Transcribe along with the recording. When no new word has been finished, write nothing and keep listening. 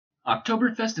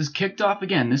Oktoberfest is kicked off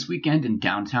again this weekend in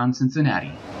downtown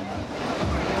Cincinnati.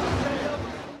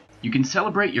 You can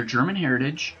celebrate your German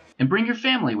heritage and bring your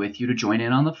family with you to join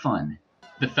in on the fun.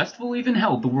 The festival even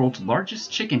held the world's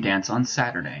largest chicken dance on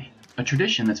Saturday, a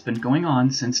tradition that's been going on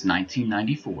since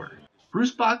 1994.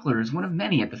 Bruce Bachler is one of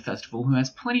many at the festival who has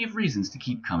plenty of reasons to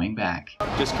keep coming back.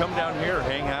 Just come down here,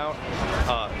 hang out,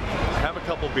 have a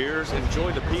couple beers,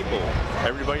 enjoy the people.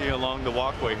 Everybody along the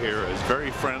walkway here is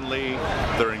very friendly,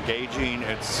 they're engaging,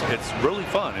 it's really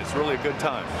fun, it's really a good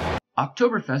time.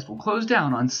 Oktoberfest will close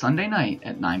down on Sunday night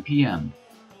at 9 p.m.